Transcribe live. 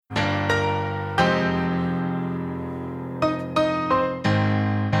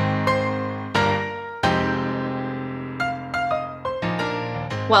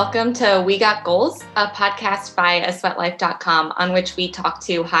Welcome to We Got Goals, a podcast by asweatlife.com on which we talk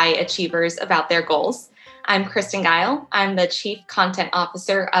to high achievers about their goals. I'm Kristen Guile. I'm the Chief Content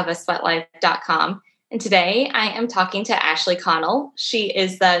Officer of asweatlife.com. And today I am talking to Ashley Connell. She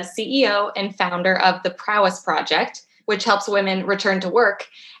is the CEO and founder of the Prowess Project, which helps women return to work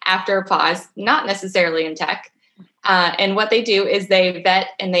after a pause, not necessarily in tech. And what they do is they vet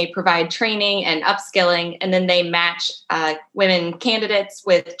and they provide training and upskilling, and then they match women candidates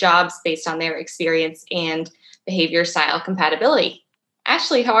with jobs based on their experience and behavior style compatibility.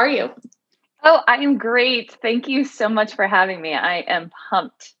 Ashley, how are you? Oh, I am great. Thank you so much for having me. I am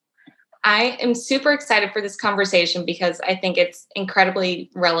pumped. I am super excited for this conversation because I think it's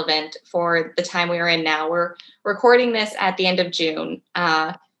incredibly relevant for the time we are in now. We're recording this at the end of June,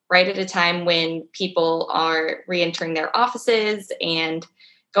 right at a time when people are re-entering their offices and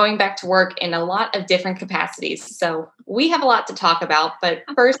going back to work in a lot of different capacities. So we have a lot to talk about, but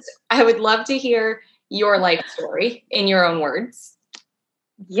first, I would love to hear your life story in your own words.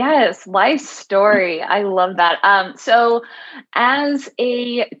 Yes, life story. I love that. So as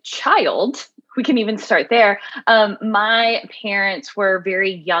a child, we can even start there. My parents were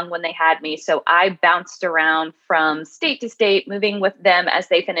very young when they had me. So I bounced around from state to state, moving with them as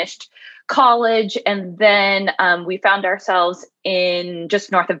they finished college. And then we found ourselves in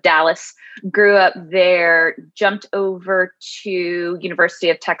just north of Dallas, grew up there, jumped over to University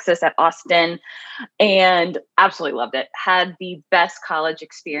of Texas at Austin, and absolutely loved it. Had the best college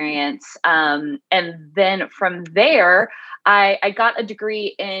experience. And then from there, I got a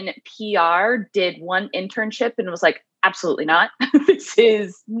degree in PR, did one internship and was like, absolutely not. This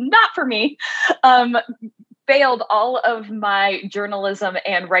is not for me. Failed all of my journalism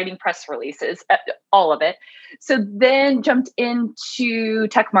and writing press releases, all of it. So then jumped into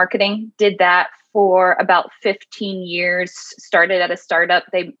tech marketing, did that for about 15 years, started at a startup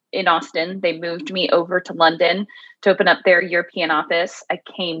in Austin. They moved me over to London to open up their European office. I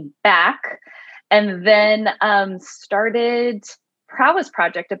came back and then started Prowess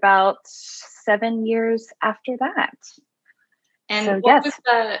Project about 7 years after that. And so, what was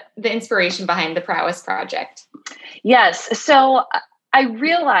the inspiration behind the Prowess Project? Yes. So I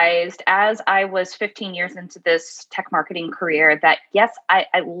realized as I was 15 years into this tech marketing career that, yes, I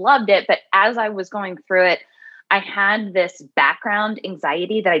loved it. But as I was going through it, I had this background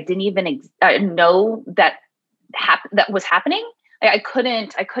anxiety that I didn't even know that was happening. I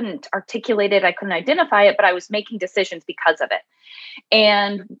couldn't articulate it. I couldn't identify it, but I was making decisions because of it.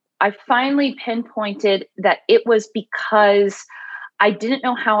 And I finally pinpointed that it was because I didn't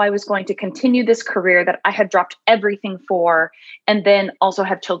know how I was going to continue this career that I had dropped everything for, and then also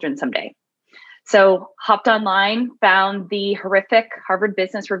have children someday. So hopped online, found the horrific Harvard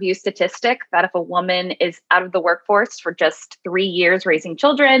Business Review statistic that if a woman is out of the workforce for just 3 years raising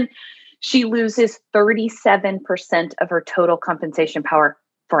children, she loses 37% of her total compensation power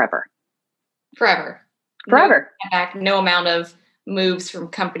forever. Forever. No amount of moves from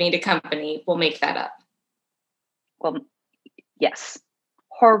company to company will make that up. Well, yes,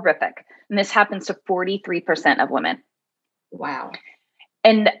 horrific. And this happens to 43% of women. Wow.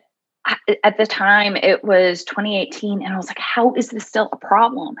 And at the time, it was 2018. And I was like, how is this still a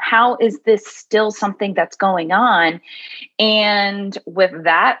problem? How is this still something that's going on? And with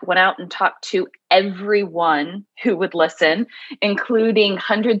that, went out and talked to everyone who would listen, including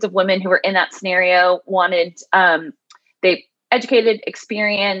hundreds of women who were in that scenario, they educated,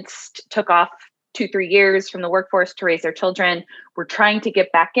 experienced, took off 2-3 years from the workforce to raise their children, were trying to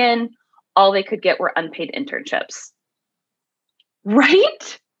get back in. All they could get were unpaid internships.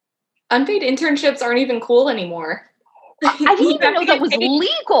 Right? Unpaid internships aren't even cool anymore. I didn't even know that was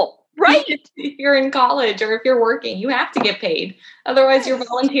legal, right? If you're in college or if you're working, you have to get paid. Otherwise, you're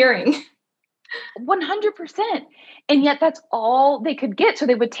volunteering. 100%. And yet that's all they could get. So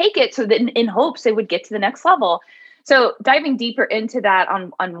they would take it so that in hopes they would get to the next level. So diving deeper into that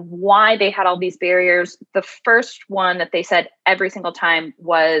on why they had all these barriers, the first one that they said every single time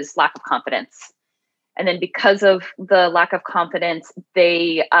was lack of confidence. And then because of the lack of confidence,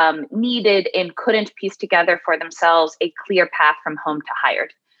 they needed and couldn't piece together for themselves a clear path from home to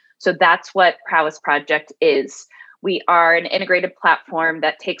hired. So that's what Prowess Project is. We are an integrated platform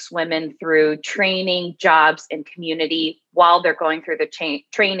that takes women through training, jobs, and community while they're going through the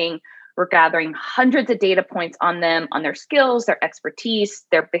training. We're gathering hundreds of data points on them, on their skills, their expertise,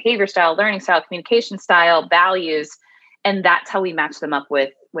 their behavior style, learning style, communication style, values. And that's how we match them up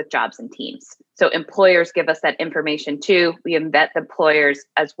with jobs and teams. So employers give us that information too. We vet the employers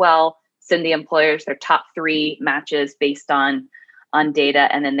as well, send the employers their top 3 matches based on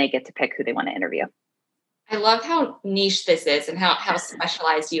data, and then they get to pick who they want to interview. I love how niche this is and how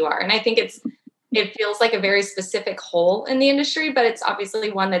specialized you are. And I think it feels like a very specific hole in the industry, but it's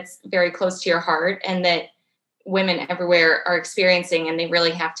obviously one that's very close to your heart and that women everywhere are experiencing, and they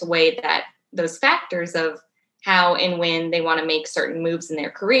really have to weigh those factors of how and when they want to make certain moves in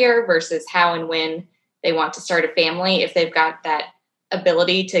their career versus how and when they want to start a family, if they've got that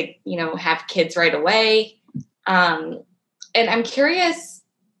ability to, have kids right away. And I'm curious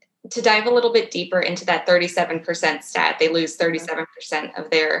to dive a little bit deeper into that 37% stat. They lose 37% of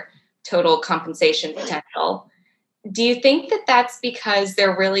their total compensation potential. Do you think that that's because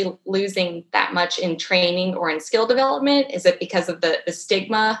they're really losing that much in training or in skill development? Is it because of the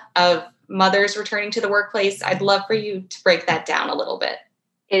stigma of mothers returning to the workplace? I'd love for you to break that down a little bit.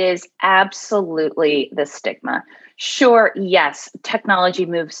 It is absolutely the stigma. Sure, yes, technology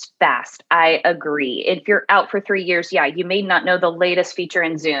moves fast. I agree. If you're out for 3 years, yeah, you may not know the latest feature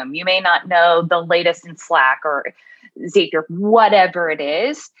in Zoom. You may not know the latest in Slack or Zapier, whatever it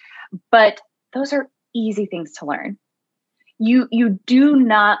is, but those are easy things to learn. You do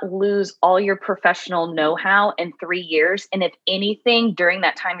not lose all your professional know-how in 3 years. And if anything, during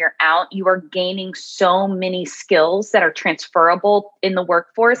that time you're out, you are gaining so many skills that are transferable in the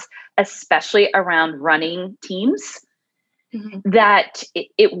workforce, especially around running teams, that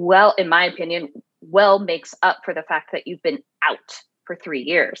it well, in my opinion, well makes up for the fact that you've been out for 3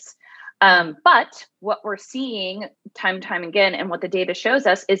 years. But what we're seeing time and time again, and what the data shows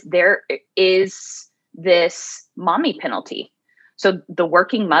us, is there is this mommy penalty. So the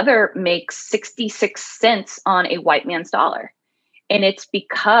working mother makes 66 cents on a white man's dollar. And it's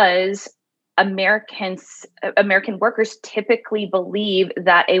because American workers typically believe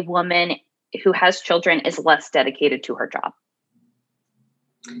that a woman who has children is less dedicated to her job.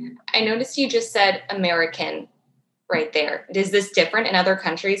 I noticed you just said American right there. Is this different in other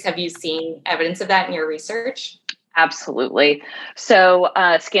countries? Have you seen evidence of that in your research? Absolutely. So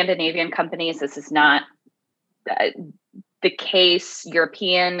Scandinavian companies, this is not the case.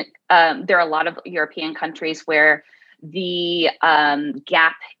 European, there are a lot of European countries where the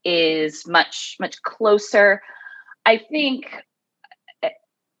gap is much, much closer. I think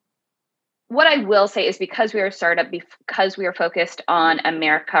what I will say is, because we are a startup, because we are focused on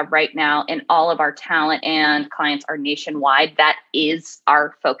America right now, and all of our talent and clients are nationwide, that is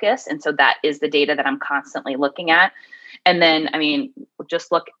our focus. And so that is the data that I'm constantly looking at. And then,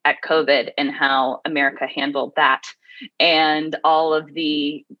 just look at COVID and how America handled that, and all of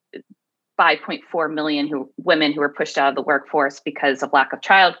the 5.4 million women who were pushed out of the workforce because of lack of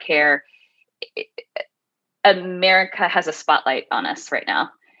childcare. America has a spotlight on us right now.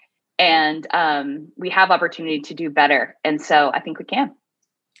 And we have opportunity to do better. And so I think we can.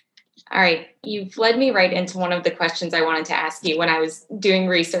 All right. You've led me right into one of the questions I wanted to ask you when I was doing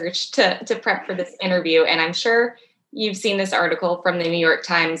research to prep for this interview. And I'm sure you've seen this article from the New York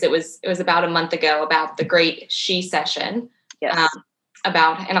Times. It was about a month ago about the Great She Session. Yes. And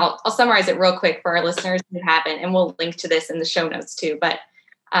I'll summarize it real quick for our listeners who haven't, and we'll link to this in the show notes too. But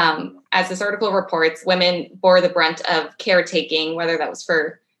as this article reports, women bore the brunt of caretaking, whether that was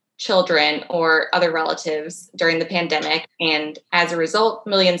for children or other relatives during the pandemic. And as a result,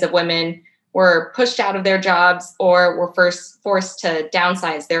 millions of women were pushed out of their jobs or were first forced to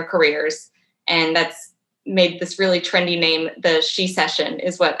downsize their careers. And that's made this really trendy name, the She Session,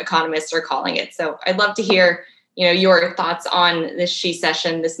 is what economists are calling it. So I'd love to hear, your thoughts on this She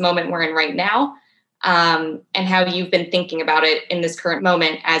Session, this moment we're in right now, and how you've been thinking about it in this current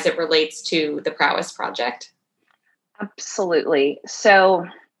moment as it relates to the Prowess Project. Absolutely. So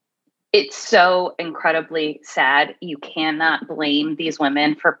it's so incredibly sad. You cannot blame these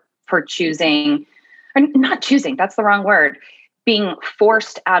women for choosing, or not choosing, that's the wrong word, being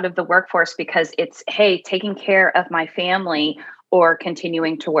forced out of the workforce because it's, hey, taking care of my family or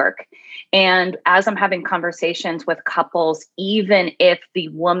continuing to work. And as I'm having conversations with couples, even if the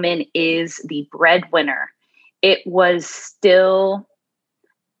woman is the breadwinner, it was still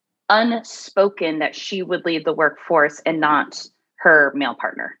unspoken that she would leave the workforce and not her male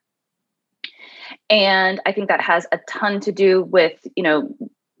partner. And I think that has a ton to do with,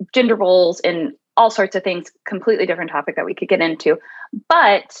 gender roles and all sorts of things, completely different topic that we could get into.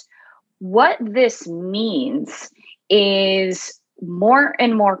 But what this means is more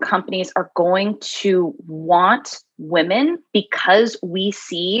and more companies are going to want women, because we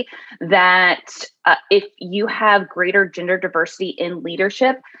see that if you have greater gender diversity in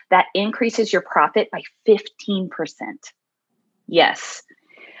leadership, that increases your profit by 15%. Yes.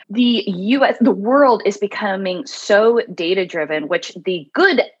 The world is becoming so data-driven, which the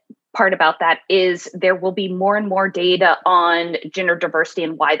good part about that is there will be more and more data on gender diversity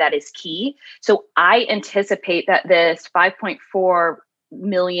and why that is key. So I anticipate that this 5.4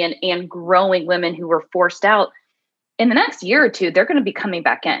 million and growing women who were forced out in the next year or two, they're going to be coming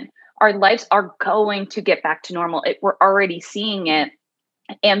back in. Our lives are going to get back to normal. We're already seeing it.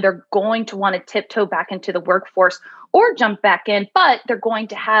 And they're going to want to tiptoe back into the workforce or jump back in, but they're going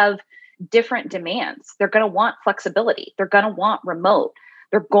to have different demands. They're going to want flexibility. They're going to want remote.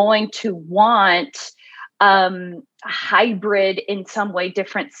 They're going to want hybrid in some way,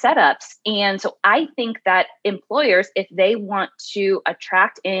 different setups. And so I think that employers, if they want to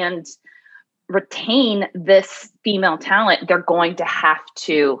attract and retain this female talent, they're going to have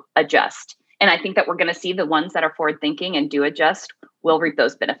to adjust. And I think that we're going to see the ones that are forward thinking and do adjust will reap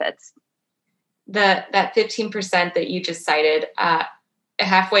those benefits. That 15% that you just cited,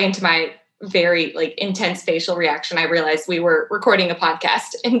 halfway into my very intense facial reaction, I realized we were recording a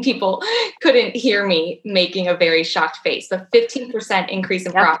podcast and people couldn't hear me making a very shocked face. The 15% increase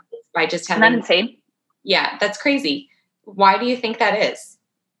in profits by just having— Isn't that insane? Yeah, that's crazy. Why do you think that is?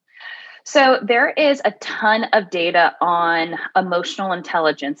 So there is a ton of data on emotional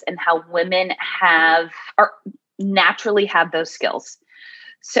intelligence and how women naturally have those skills.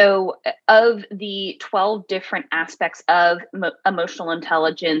 So of the 12 different aspects of emotional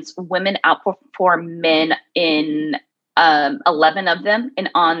intelligence, women outperform men in 11 of them. And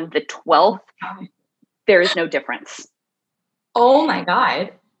on the 12th, there is no difference. Oh my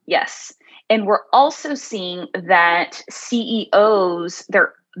God. Yes. And we're also seeing that CEOs,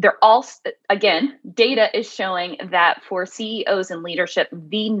 they're all, again, data is showing that for CEOs and leadership,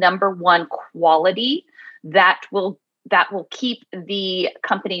 the number one quality that will keep the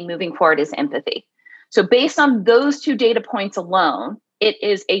company moving forward is empathy. So based on those two data points alone, it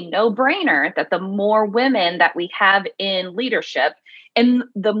is a no-brainer that the more women that we have in leadership and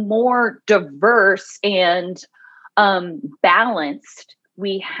the more diverse and balanced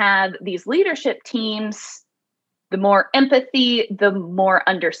we have these leadership teams, the more empathy, the more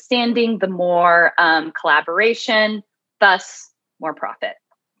understanding, the more collaboration, thus more profit.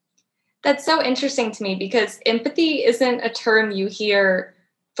 That's so interesting to me because empathy isn't a term you hear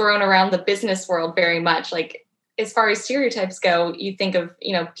thrown around the business world very much. Like, as far as stereotypes go, you think of,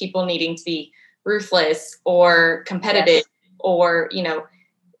 people needing to be ruthless or competitive, or,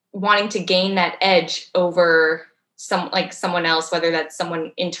 wanting to gain that edge over someone else, whether that's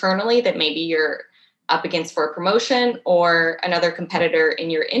someone internally that maybe you're up against for a promotion or another competitor in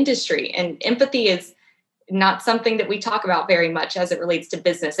your industry. And empathy is not something that we talk about very much as it relates to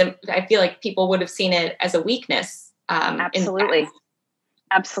business. And I feel like people would have seen it as a weakness. Absolutely.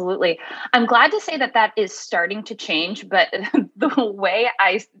 Absolutely. I'm glad to say that is starting to change, but the way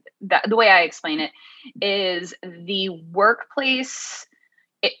I explain it is the workplace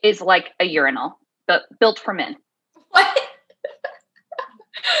is like a urinal, but built for men. What?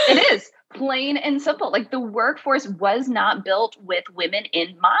 It is. Plain and simple. Like, the workforce was not built with women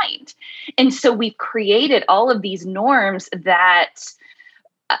in mind. And so we've created all of these norms that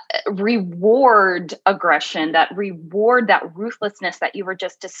reward aggression, that reward that ruthlessness that you were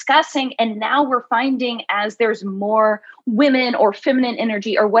just discussing. And now we're finding, as there's more women or feminine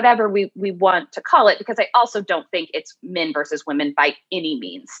energy or whatever we want to call it, because I also don't think it's men versus women by any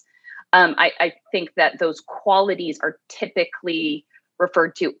means. I think that those qualities are typically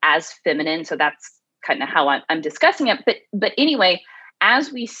referred to as feminine. So that's kind of how I'm discussing it. But anyway,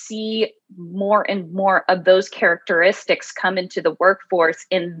 as we see more and more of those characteristics come into the workforce,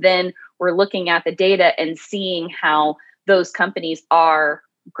 and then we're looking at the data and seeing how those companies are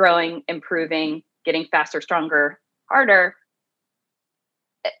growing, improving, getting faster, stronger, harder,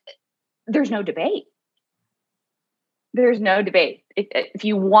 there's no debate. There's no debate. If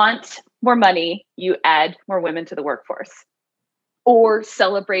you want more money, you add more women to the workforce, or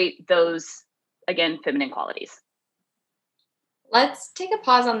celebrate those, again, feminine qualities. Let's take a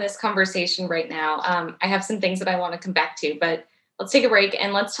pause on this conversation right now. I have some things that I want to come back to, but let's take a break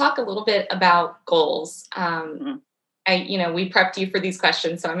and let's talk a little bit about goals. We prepped you for these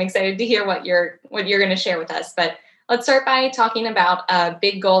questions, so I'm excited to hear what you're going to share with us. But let's start by talking about a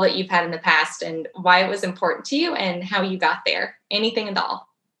big goal that you've had in the past and why it was important to you and how you got there. Anything at all.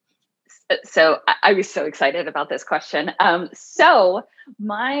 So I was so excited about this question. So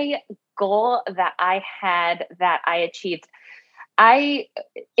my goal that I had, that I achieved,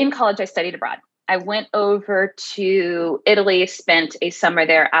 in college, I studied abroad. I went over to Italy, spent a summer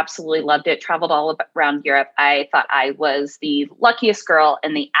there, absolutely loved it, traveled all around Europe. I thought I was the luckiest girl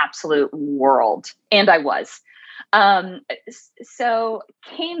in the absolute world. And I was. So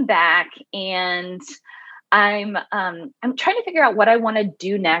came back and I'm trying to figure out what I want to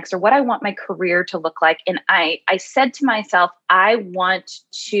do next or what I want my career to look like. And I said to myself, I want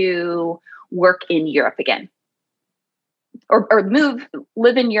to work in Europe again, or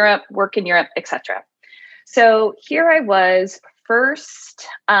live in Europe, work in Europe, etc. So here I was, first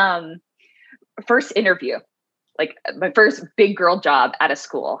interview, like my first big girl job out of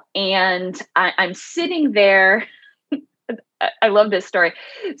school. And I'm sitting there. I love this story.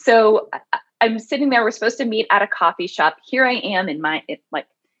 So I'm sitting there. We're supposed to meet at a coffee shop. Here I am in my,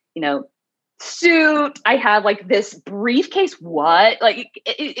 suit. I have like this briefcase. What? Like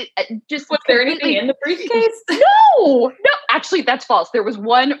it just was there anything in the briefcase? No, actually that's false. There was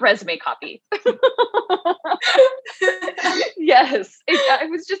one resume copy. Yes. I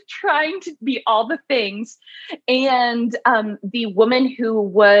was just trying to be all the things. And the woman who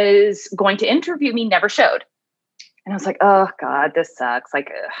was going to interview me never showed. And I was like, oh God, this sucks.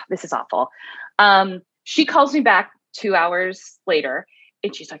 Like, this is awful. She calls me back 2 hours later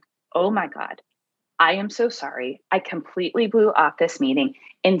and she's like, oh my God, I am so sorry. I completely blew off this meeting.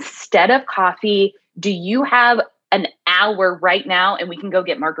 Instead of coffee, do you have an hour right now and we can go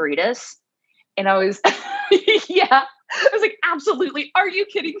get margaritas? And I was, yeah, I was like, absolutely. Are you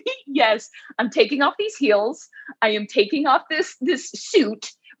kidding me? Yes. I'm taking off these heels. I am taking off this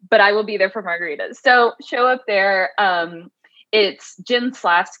suit, but I will be there for margaritas. So show up there. It's Jen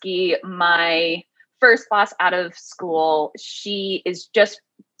Slavsky, my first boss out of school. She is just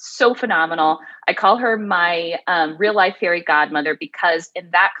so phenomenal. I call her my real life fairy godmother because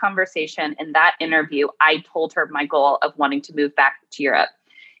in that conversation, in that interview, I told her my goal of wanting to move back to Europe.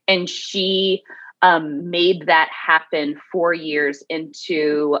 And she made that happen 4 years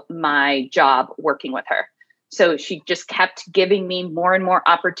into my job working with her. So she just kept giving me more and more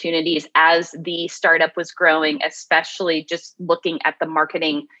opportunities as the startup was growing, especially just looking at the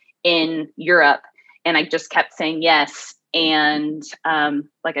marketing in Europe. And I just kept saying yes. And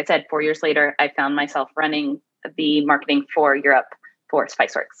like I said, 4 years later, I found myself running the marketing for Europe for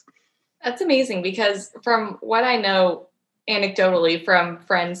Spiceworks. That's amazing because from what I know anecdotally from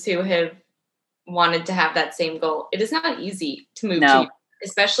friends who have wanted to have that same goal, it is not easy to move to Europe,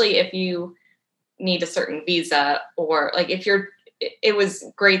 especially if you need a certain visa or like it was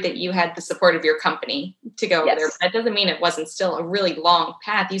great that you had the support of your company to go over there. But that doesn't mean it wasn't still a really long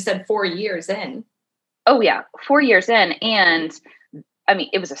path. You said 4 years in. Oh yeah. 4 years in. And I mean,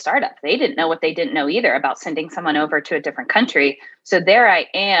 it was a startup. They didn't know what they didn't know either about sending someone over to a different country. So there I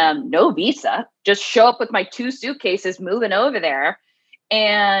am, no visa, just show up with my 2 suitcases moving over there.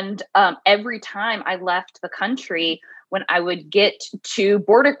 And every time I left the country, when I would get to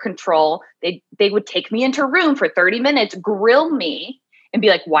border control, they would take me into a room for 30 minutes, grill me and be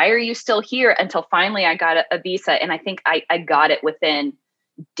like, why are you still here? Until finally I got a visa. And I think I got it within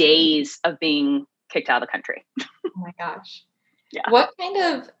days of being kicked out of the country. Oh my gosh. Yeah. What kind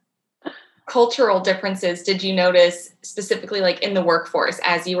of cultural differences did you notice specifically like in the workforce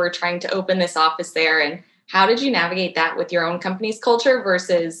as you were trying to open this office there? And how did you navigate that with your own company's culture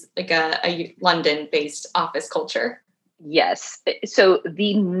versus like a London-based office culture? Yes. So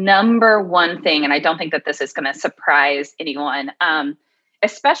the number one thing, and I don't think that this is going to surprise anyone,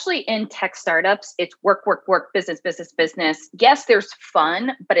 especially in tech startups, it's work, work, work, business, business, business. Yes, there's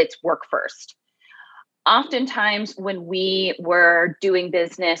fun, but it's work first. Oftentimes when we were doing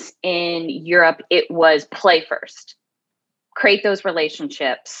business in Europe, it was play first, create those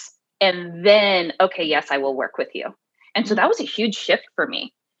relationships, and then, okay, yes, I will work with you. And so that was a huge shift for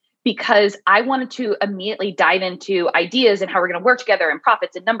me because I wanted to immediately dive into ideas and how we're going to work together and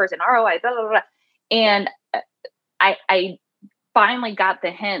profits and numbers and ROI, blah, blah, blah. And I finally got the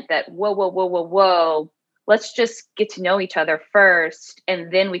hint that, whoa, let's just get to know each other first.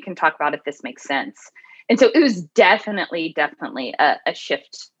 And then we can talk about if this makes sense. And so it was definitely a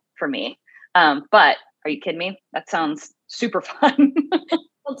shift for me. But are you kidding me? That sounds super fun.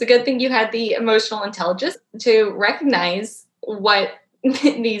 Well, it's a good thing you had the emotional intelligence to recognize what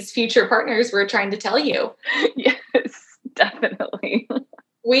these future partners were trying to tell you. Yes, definitely.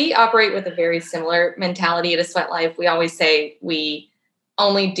 We operate with a very similar mentality at A Sweat Life. We always say we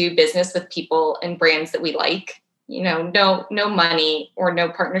only do business with people and brands that we like. You know, no money or no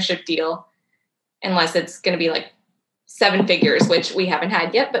partnership deal unless it's going to be like 7 figures, which we haven't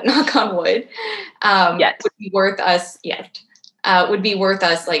had yet, but knock on wood, would be worth us yet. Would be worth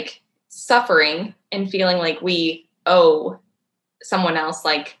us like suffering and feeling like we owe someone else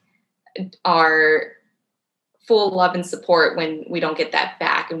like our full love and support when we don't get that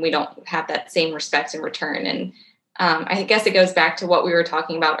back and we don't have that same respect in return. And I guess it goes back to what we were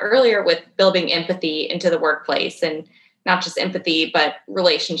talking about earlier with building empathy into the workplace, and not just empathy, but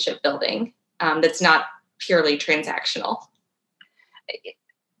relationship building. That's not purely transactional.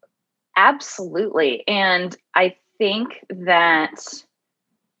 Absolutely. And I think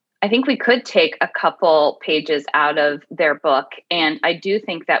we could take a couple pages out of their book. And I do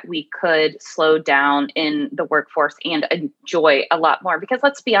think that we could slow down in the workforce and enjoy a lot more, because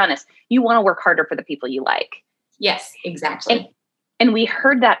let's be honest, you want to work harder for the people you like. Yes, exactly. And we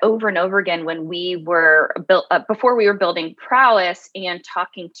heard that over and over again when we were before we were building Prowess and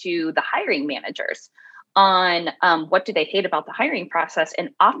talking to the hiring managers on what do they hate about the hiring process. And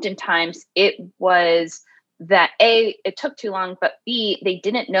oftentimes it was that A, it took too long, but B, they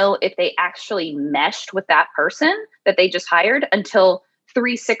didn't know if they actually meshed with that person that they just hired until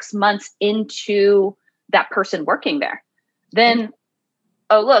 3-6 months into that person working there. Then,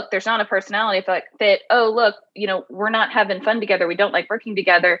 oh, look, there's not a personality fit. Oh, look, we're not having fun together. We don't like working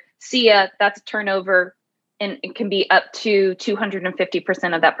together. See ya. That's a turnover. And it can be up to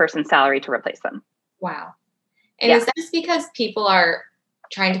 250% of that person's salary to replace them. Wow. And is this because people are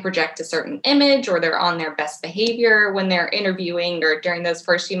trying to project a certain image, or they're on their best behavior when they're interviewing or during those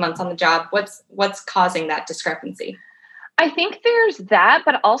first few months on the job? What's causing that discrepancy? I think there's that,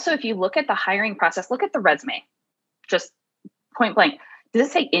 but also if you look at the hiring process, look at the resume, just point blank. Does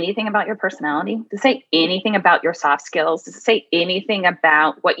it say anything about your personality? Does it say anything about your soft skills? Does it say anything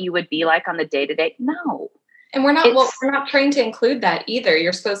about what you would be like on the day-to-day? No. And we're not trained to include that either.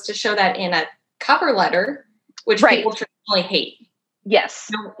 You're supposed to show that in a cover letter, which people traditionally hate. Yes.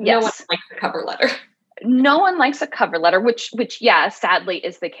 No one likes a cover letter. No one likes a cover letter, which sadly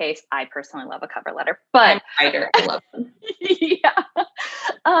is the case. I personally love a cover letter, but I'm a writer. I love them. Yeah.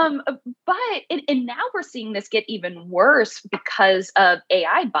 But now we're seeing this get even worse because of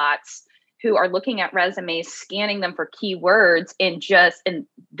AI bots who are looking at resumes, scanning them for keywords, and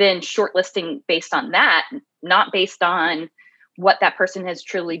then shortlisting based on that, not based on what that person has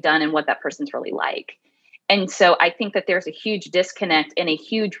truly done and what that person's really like. And so I think that there's a huge disconnect and a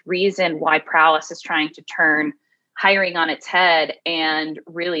huge reason why Prowess is trying to turn hiring on its head and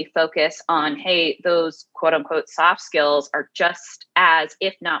really focus on, hey, those quote unquote soft skills are just as,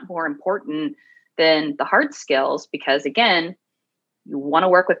 if not more important than the hard skills, because again, you want to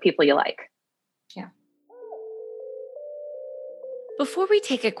work with people you like. Yeah. Before we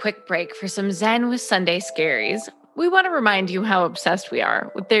take a quick break for some Zen with Sunday Scaries, we want to remind you how obsessed we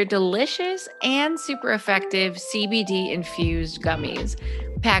are with their delicious and super effective CBD-infused gummies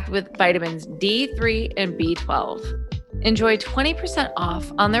packed with vitamins D3 and B12. Enjoy 20%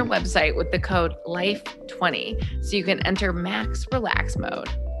 off on their website with the code LIFE20 so you can enter max relax mode.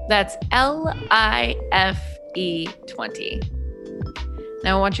 That's LIFE20.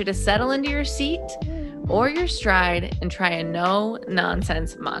 Now I want you to settle into your seat or your stride and try a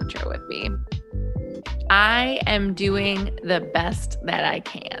no-nonsense mantra with me. I am doing the best that I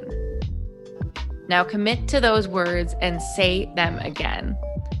can. Now commit to those words and say them again.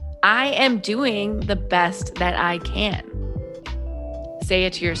 I am doing the best that I can. Say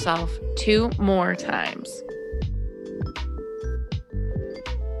it to yourself 2 more times.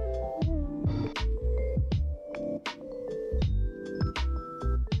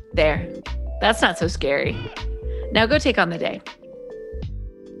 There. That's not so scary. Now go take on the day.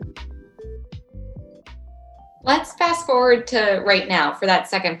 Let's fast forward to right now for that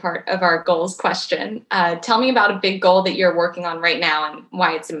second part of our goals question. Tell me about a big goal that you're working on right now and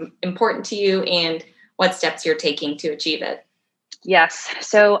why it's important to you and what steps you're taking to achieve it. Yes.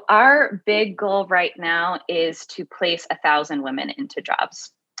 So our big goal right now is to place 1,000 women into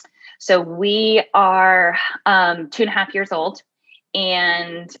jobs. So we are 2.5 years old.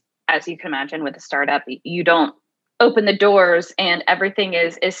 And as you can imagine with a startup, you don't open the doors and everything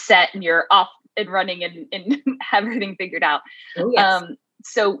is set and you're off and running and have everything figured out. Oh, yes.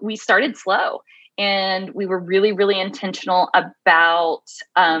 So we started slow and we were really, really intentional about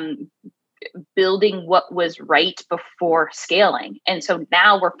building what was right before scaling. And so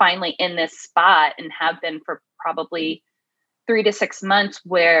now we're finally in this spot and have been for probably 3 to 6 months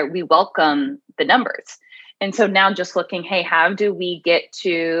where we welcome the numbers. And so now just looking, hey, how do we get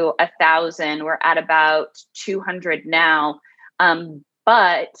to 1,000? We're at about 200 now.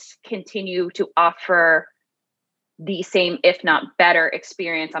 But continue to offer the same, if not better,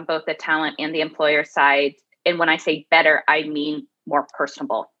 experience on both the talent and the employer side. And when I say better, I mean more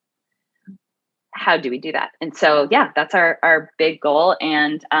personable. How do we do that? And so, yeah, that's our big goal.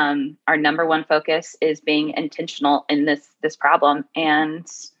 And our number one focus is being intentional in this problem. And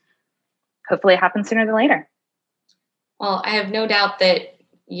hopefully it happens sooner than later. Well, I have no doubt that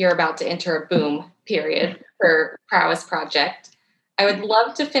you're about to enter a boom period for Prowess Project. I would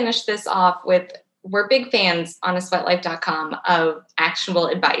love to finish this off with we're big fans on asweatlife.com of actionable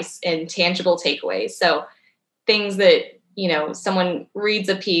advice and tangible takeaways. So things that, someone reads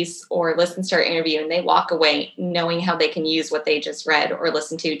a piece or listens to our interview and they walk away knowing how they can use what they just read or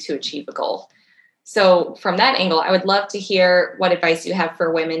listened to achieve a goal. So from that angle, I would love to hear what advice you have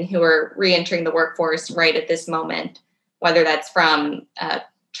for women who are re-entering the workforce right at this moment, whether that's from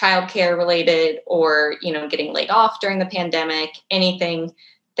childcare related or, getting laid off during the pandemic, anything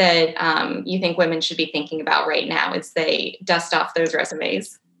that you think women should be thinking about right now as they dust off those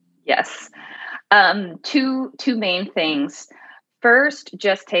resumes. Yes. Two main things. First,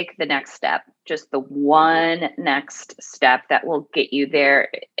 just take the next step, just the one next step that will get you there.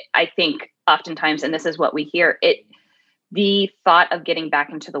 I think oftentimes, and this is what we hear, the thought of getting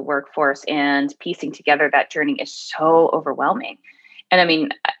back into the workforce and piecing together that journey is so overwhelming. And I mean,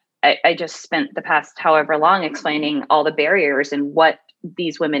 I just spent the past however long explaining all the barriers and what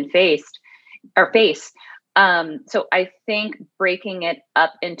these women face. So I think breaking it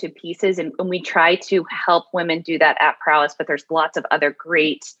up into pieces, and we try to help women do that at Prowess, but there's lots of other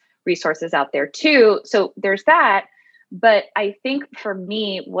great resources out there too. So there's that. But I think for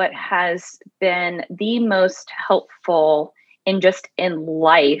me, what has been the most helpful in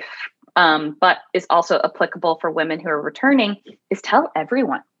life, but is also applicable for women who are returning, is tell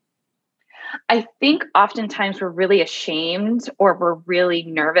everyone. I think oftentimes we're really ashamed or we're really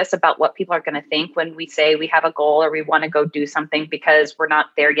nervous about what people are going to think when we say we have a goal or we want to go do something because we're not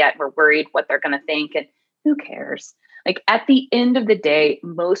there yet. We're worried what they're going to think, and who cares? Like at the end of the day,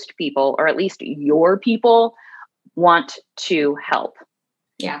 most people, or at least your people, want to help.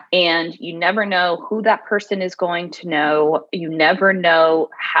 Yeah. And you never know who that person is going to know. You never know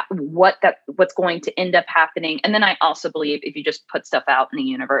what's going to end up happening. And then I also believe if you just put stuff out in the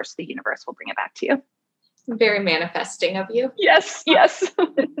universe will bring it back to you. Very manifesting of you. Yes. I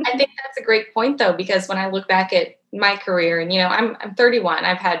think that's a great point though, because when I look back at my career and, I'm 31,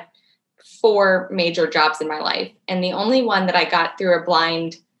 I've had 4 major jobs in my life. And the only one that I got through a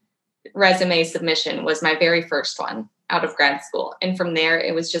blind resume submission was my very first one out of grad school. And from there,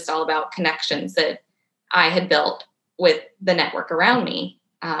 it was just all about connections that I had built with the network around me.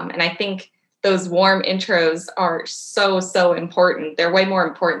 And I think those warm intros are so, so important. They're way more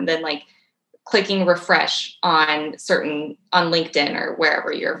important than like clicking refresh on LinkedIn or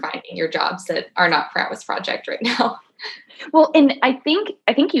wherever you're finding your jobs that are not Prowess Project right now. Well, and I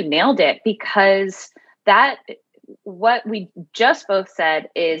think you nailed it, because what we just both said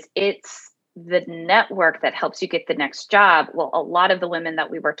is it's the network that helps you get the next job. Well, a lot of the women that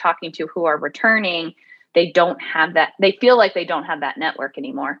we were talking to who are returning, they don't have that. They feel like they don't have that network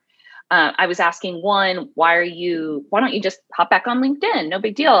anymore. I was asking one, why don't you just hop back on LinkedIn? No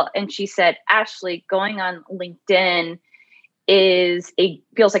big deal. And she said, Ashley, going on LinkedIn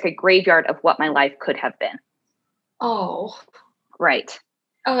feels like a graveyard of what my life could have been. Oh, right.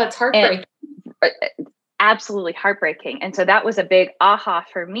 Oh, that's heartbreaking. Absolutely heartbreaking. And so that was a big aha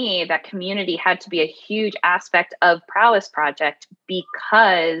for me, that community had to be a huge aspect of Prowess Project,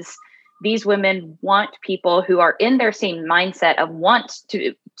 because these women want people who are in their same mindset of want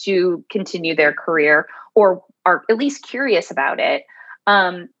to continue their career or are at least curious about it,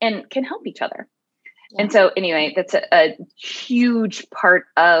 and can help each other. Yeah. And so anyway, that's a huge part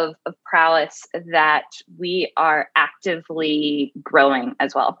of Prowess that we are actively growing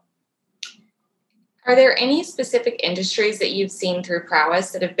as well. Are there any specific industries that you've seen through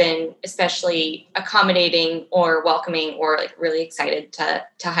Prowess that have been especially accommodating or welcoming or like really excited to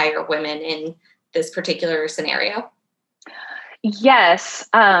hire women in this particular scenario? Yes.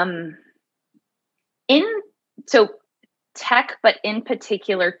 So tech, but in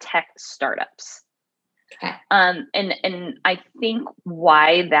particular tech startups. Okay. And I think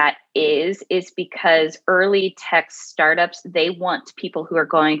why that is because early tech startups, they want people who are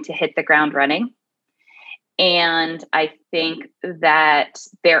going to hit the ground running. And I think that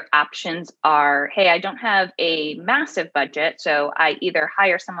their options are, hey, I don't have a massive budget, so I either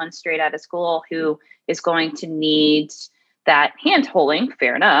hire someone straight out of school who is going to need that hand-holding,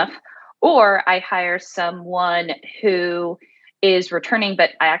 fair enough, or I hire someone who is returning,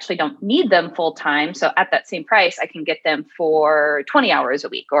 but I actually don't need them full-time. So at that same price, I can get them for 20 hours a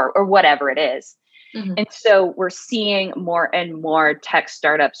week or whatever it is. Mm-hmm. And so we're seeing more and more tech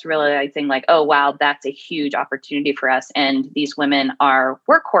startups realizing like, oh, wow, that's a huge opportunity for us. And these women are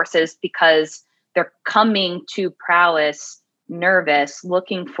workhorses because they're coming to Prowess nervous,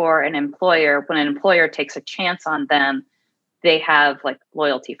 looking for an employer. When an employer takes a chance on them, they have like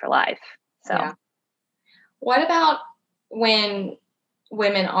loyalty for life. So yeah. What about when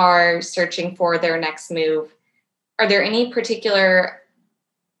women are searching for their next move? Are there any particular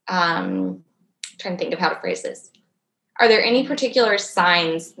trying to think of how to phrase this. Are there any particular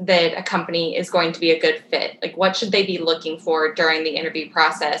signs that a company is going to be a good fit? Like, what should they be looking for during the interview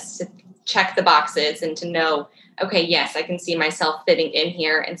process to check the boxes and to know, okay, yes, I can see myself fitting in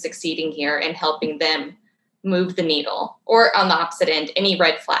here and succeeding here and helping them move the needle? Or on the opposite end, any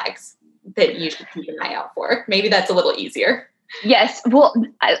red flags that you should keep an eye out for? Maybe that's a little easier. Yes. Well,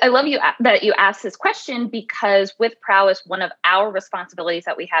 I love that you asked this question, because with Prowess, one of our responsibilities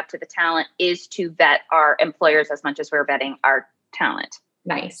that we have to the talent is to vet our employers as much as we're vetting our talent.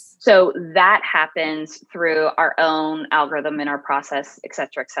 Nice. So that happens through our own algorithm in our process, et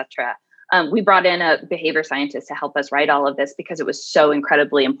cetera, et cetera. We brought in a behavior scientist to help us write all of this because it was so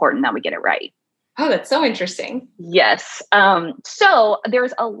incredibly important that we get it right. Oh, that's so interesting. Yes. So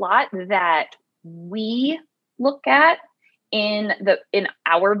there's a lot that we look at in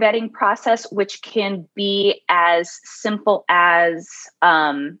our vetting process, which can be as simple as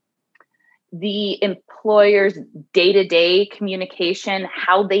the employer's day-to-day communication,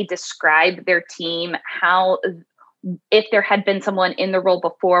 how they describe their team, if there had been someone in the role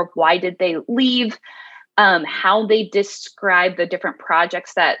before, why did they leave? How they describe the different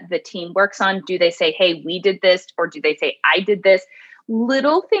projects that the team works on. Do they say, hey, we did this, or do they say, I did this?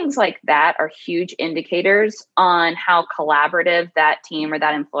 Little things like that are huge indicators on how collaborative that team or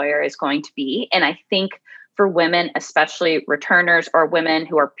that employer is going to be. And I think for women, especially returners or women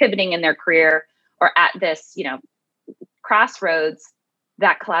who are pivoting in their career or at this, crossroads,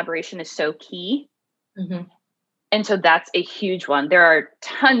 that collaboration is so key. Mm-hmm. And so that's a huge one. There are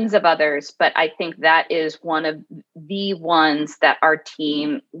tons of others, but I think that is one of the ones that our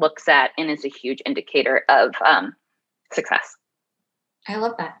team looks at and is a huge indicator of success. I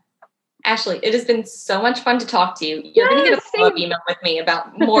love that. Ashley, it has been so much fun to talk to you. You're going to get a follow-up email with me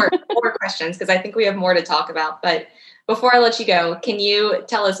about more questions, because I think we have more to talk about. But before I let you go, can you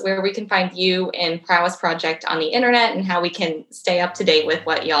tell us where we can find you and Prowess Project on the internet and how we can stay up to date with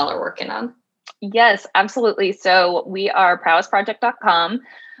what y'all are working on? Yes, absolutely. So we are prowessproject.com.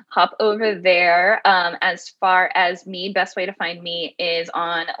 Hop over there. As far as me, best way to find me is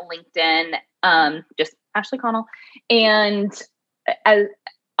on LinkedIn, just Ashley Connell. And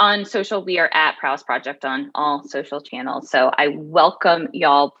on social, we are at Prowess Project on all social channels. So I welcome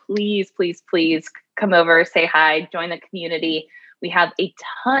y'all. Please, please, please come over, say hi, join the community. We have a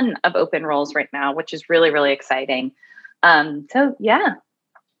ton of open roles right now, which is really, really exciting. So yeah.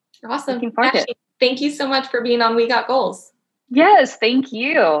 Awesome. Looking forward to it. Thank you so much for being on We Got Goals. Yes, thank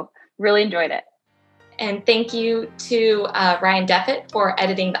you. Really enjoyed it. And thank you to Ryan Deffett for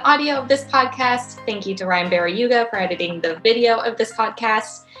editing the audio of this podcast. Thank you to Ryan Barayuga for editing the video of this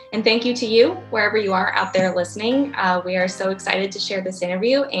podcast. And thank you to you, wherever you are out there listening. We are so excited to share this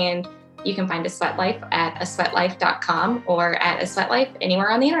interview. And you can find A Sweat Life at asweatlife.com or at A Sweat Life anywhere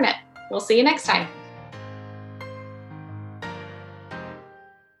on the internet. We'll see you next time.